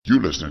You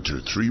listen to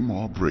 3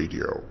 Mob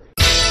Radio.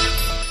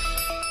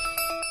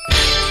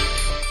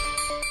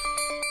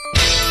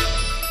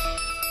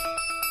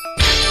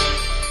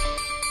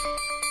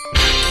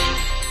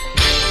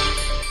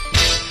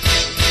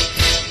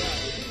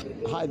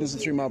 Hi, this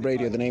is 3 Mob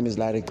Radio. The name is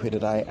Larry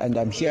Quiddai, and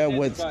I'm here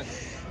with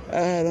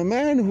the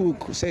man who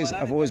says,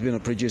 I've always been a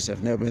producer,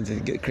 I've never been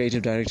the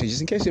creative director. Just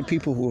in case there are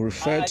people who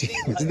refer to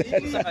him as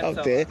that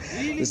out there,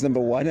 that's number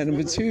one. And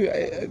number two,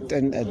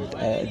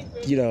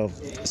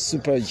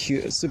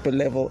 super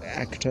level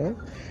actor.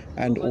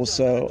 And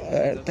also,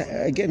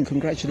 again,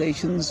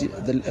 congratulations.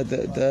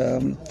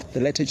 The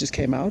letter just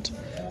came out.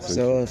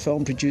 So a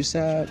film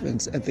producer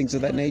and things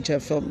of that nature.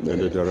 And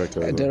a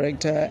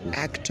director,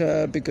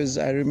 actor, because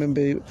I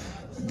remember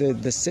the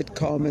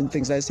sitcom and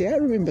things like that. I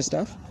remember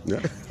stuff. Yeah,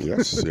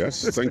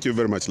 yes. Thank you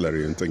very much,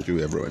 Larry, and thank you,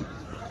 everyone.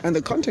 And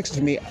the context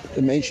of me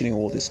mentioning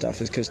all this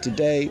stuff is because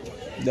today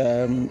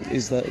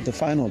is the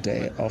final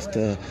day of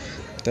the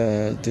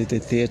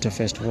theatre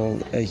festival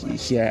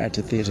here at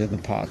the Theatre in the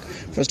Park.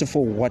 First of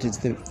all, what is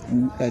the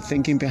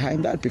thinking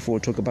behind that before we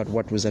talk about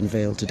what was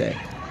unveiled today?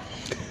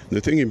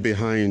 The thinking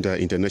behind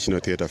International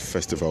Theatre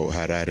Festival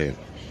Harare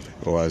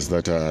was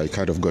that I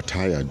kind of got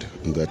tired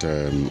that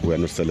we're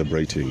not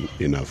celebrating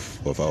enough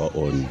of our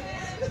own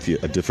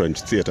different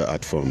theatre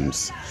art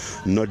forms,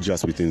 not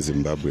just within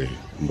Zimbabwe,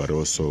 but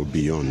also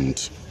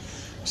beyond.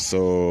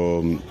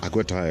 So I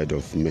got tired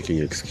of making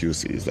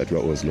excuses that we're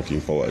always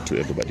looking forward to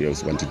everybody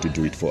else wanting to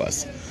do it for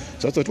us.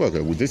 So I thought, well,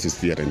 this is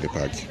Theatre in the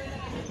Park.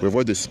 We've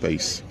got this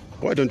space.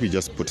 Why don't we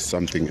just put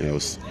something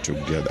else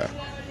together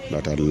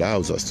that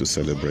allows us to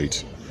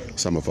celebrate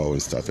some of our own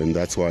stuff? And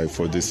that's why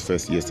for this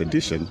first year's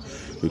edition,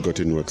 we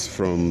got in works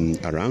from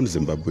around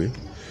Zimbabwe,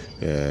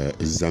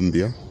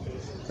 Zambia,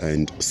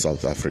 and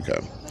South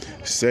Africa.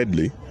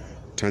 Sadly,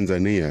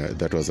 Tanzania,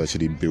 that was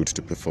actually built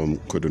to perform,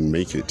 couldn't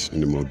make it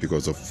anymore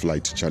because of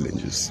flight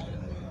challenges.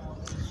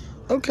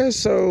 Okay,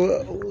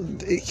 so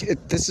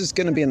this is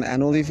going to be an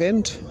annual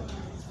event?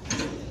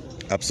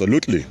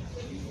 Absolutely.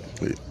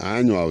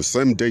 Annual,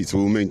 same dates,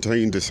 we'll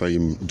maintain the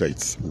same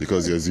dates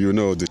because, as you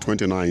know, the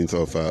 29th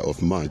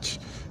of March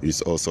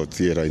is also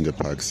Theatre in the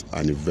Park's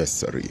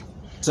anniversary.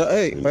 So,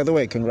 hey, by the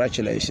way,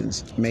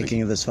 congratulations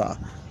making it this far.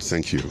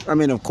 Thank you. I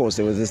mean, of course,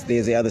 there's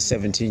the other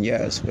 17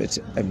 years, but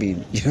I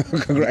mean,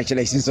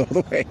 congratulations all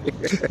the way.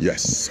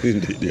 Yes,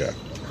 indeed, yeah.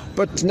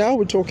 But now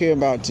we're talking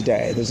about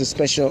today. There's a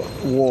special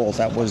wall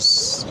that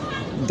was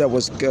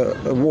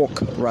a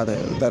walk rather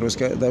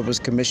that was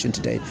commissioned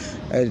today,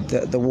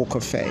 the Walk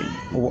of Fame.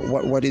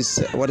 What is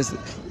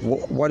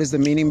the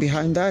meaning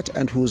behind that,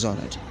 and who's on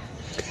it?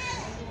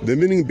 The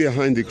meaning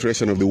behind the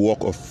creation of the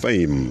Walk of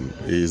Fame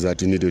is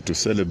that you needed to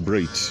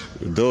celebrate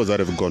those that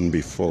have gone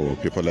before.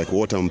 People like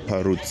Walter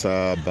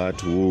Mparutsa,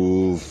 Bart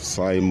Wolf,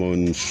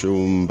 Simon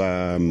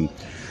Shumba,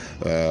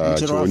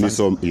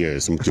 Choniso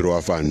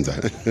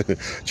Mtiroafanza,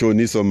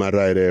 Choniso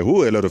Maraire,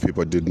 who a lot of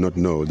people did not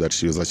know that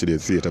she was actually a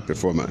theatre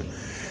performer.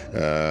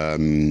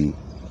 And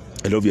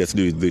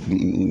obviously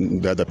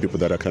the other people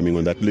that are coming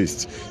on that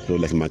list, so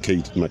like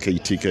Makei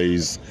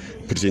TK's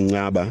Priti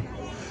Ngaba,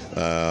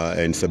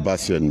 and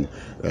Sebastian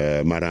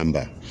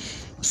Maramba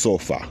so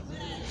far.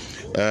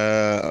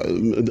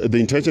 The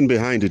intention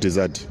behind it is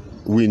that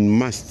we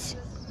must,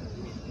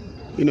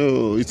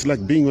 it's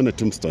like being on a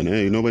tombstone,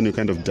 when you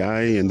kind of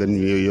die and then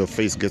your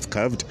face gets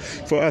carved.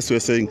 For us,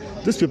 we're saying,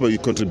 these people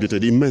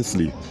contributed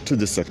immensely to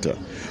the sector.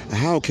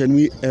 How can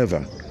we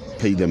ever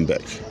pay them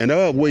back? And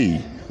our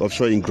way of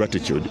showing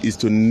gratitude is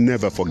to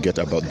never forget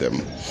about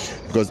them.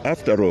 Because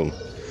after all,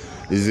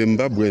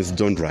 Zimbabweans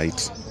don't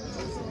write.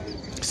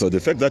 So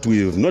the fact that we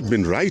have not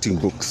been writing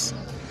books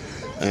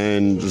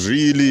and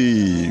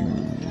really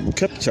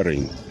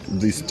capturing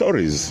the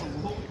stories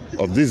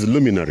of these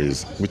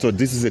luminaries, we thought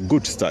this is a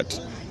good start.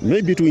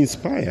 Maybe to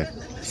inspire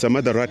some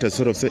other writers,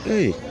 sort of say,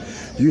 hey,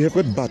 you have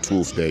got Bart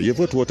Wolf there, you've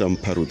got Walter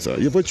Mparutsa,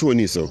 you've got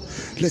Choniso.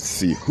 Let's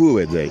see who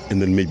were there,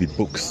 and then maybe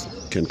books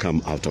can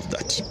come out of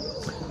that.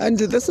 And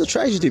there's a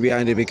tragedy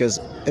behind it, because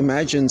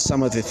imagine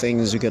some of the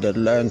things you could have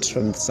learned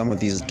from some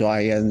of these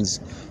doyens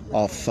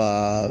of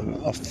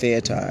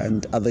theatre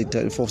and other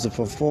forms of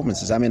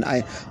performances. I mean,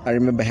 I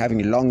remember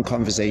having long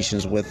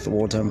conversations with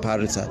Walter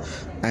Mparutsa,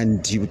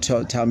 and he would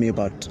tell me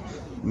about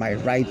my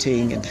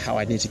writing and how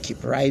I need to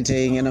keep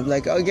writing, and I'm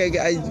like,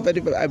 okay, but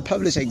if I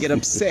publish, I get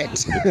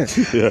upset.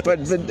 Yeah.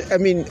 But I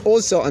mean,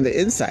 also on the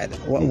inside,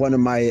 one of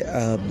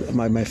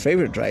my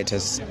favorite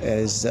writers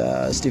is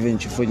Stephen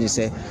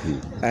Chifunyise,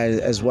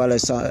 as well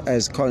as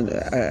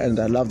and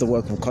I love the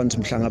work of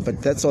Quantum Mhlanga,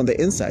 but that's on the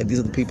inside. These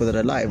are the people that are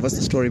alive. What's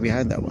the story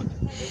behind that one?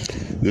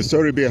 The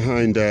story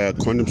behind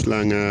Quantum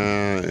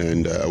Mhlanga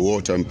and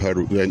Walter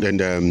Mparutsa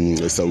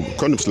and so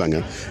Quantum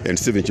Mhlanga and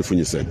Stephen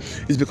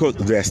Chifunyise is because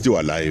they are still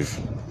alive.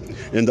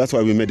 And that's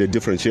why we made a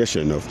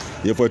differentiation of,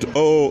 you've got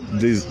all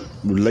these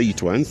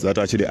late ones that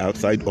are actually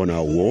outside on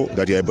our wall,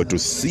 that you're able to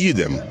see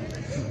them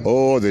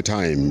all the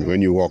time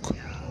when you walk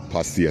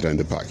past Theatre in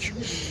the Park.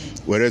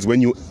 Whereas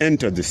when you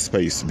enter this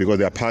space, because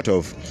they are part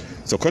of,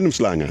 so Quantum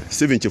Mhlanga,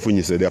 Stephen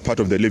Chifunyise, they are part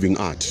of the living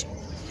art.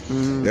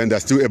 and they're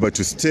still able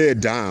to stare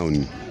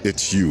down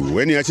at you.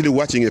 When you're actually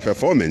watching a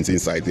performance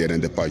inside there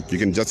in the park, you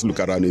can just look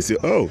around and say,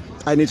 oh,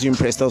 I need to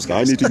impress those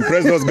guys. I need to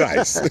impress those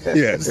guys.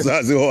 Yes,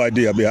 that's the whole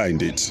idea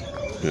behind it.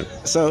 Yeah.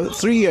 So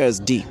 3 years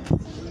deep,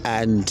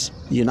 and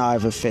you now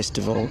have a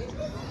festival,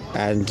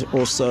 and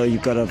also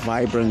you've got a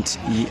vibrant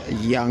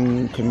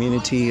young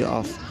community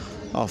of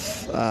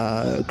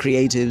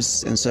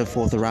creatives and so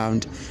forth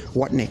around.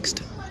 What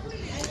next?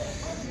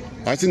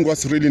 I think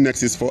what's really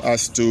next is for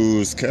us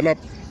to scale up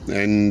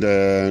and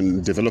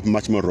develop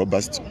much more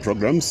robust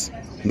programs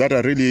that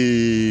are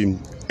really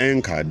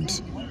anchored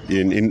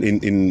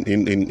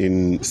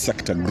in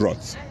sector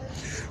growth.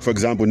 For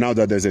example, now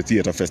that there's a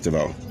theatre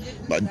festival,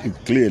 but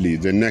clearly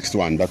the next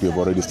one that we've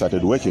already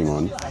started working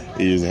on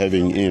is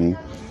having in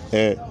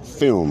a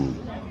film.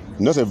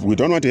 We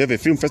don't want to have a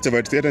film festival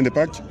at Theatre in the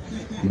Park,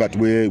 but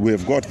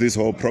we've got this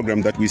whole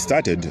program that we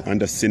started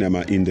under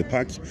Cinema in the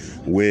Park,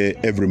 where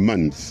every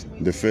month,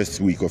 the first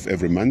week of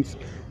every month,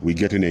 we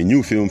get in a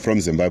new film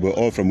from Zimbabwe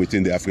or from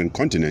within the African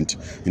continent,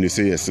 and you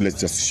say, yes, let's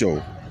just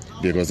show,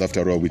 because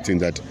after all, we think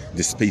that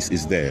the space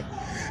is there.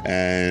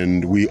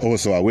 And we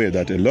also are aware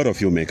that a lot of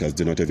filmmakers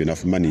do not have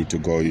enough money to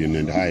go in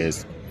and hire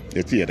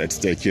a theatre at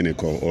State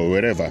Clinical or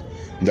wherever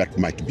that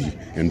might be,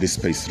 and this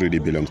space really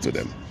belongs to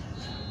them.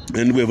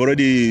 And we've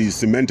already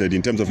cemented,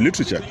 in terms of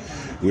literature,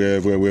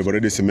 we've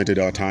already cemented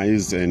our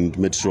ties and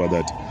made sure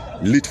that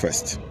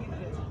LitFest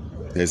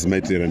has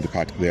made Theatre in the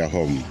Park their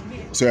home.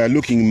 So we are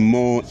looking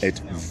more at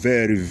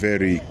very,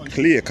 very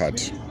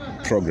clear-cut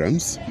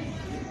programs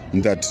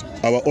that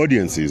our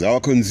audiences, our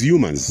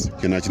consumers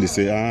can actually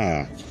say,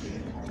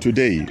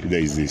 today there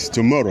is this,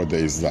 tomorrow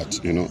there is that,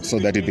 so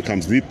that it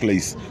becomes the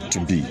place to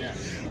be,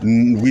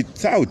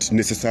 without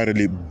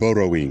necessarily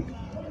borrowing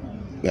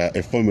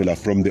a formula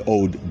from the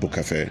old book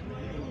affair,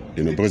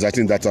 because I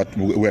think that's what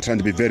we're trying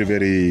to be very,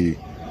 very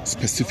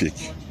specific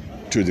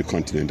to the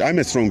continent. I'm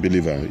a strong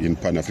believer in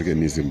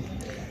Pan-Africanism,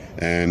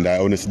 and I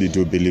honestly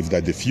do believe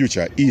that the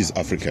future is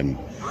African.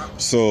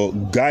 So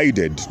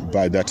guided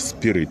by that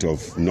spirit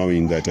of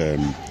knowing that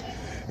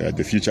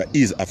the future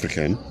is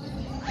African,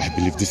 I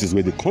believe this is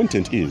where the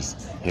content is.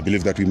 I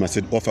believe that we must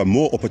offer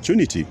more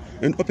opportunity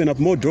and open up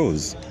more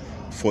doors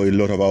for a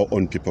lot of our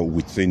own people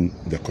within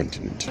the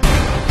continent.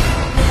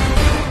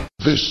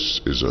 This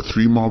is a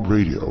 3Mob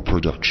Radio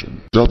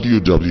production.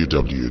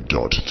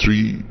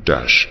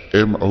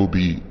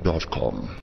 www.3-mob.com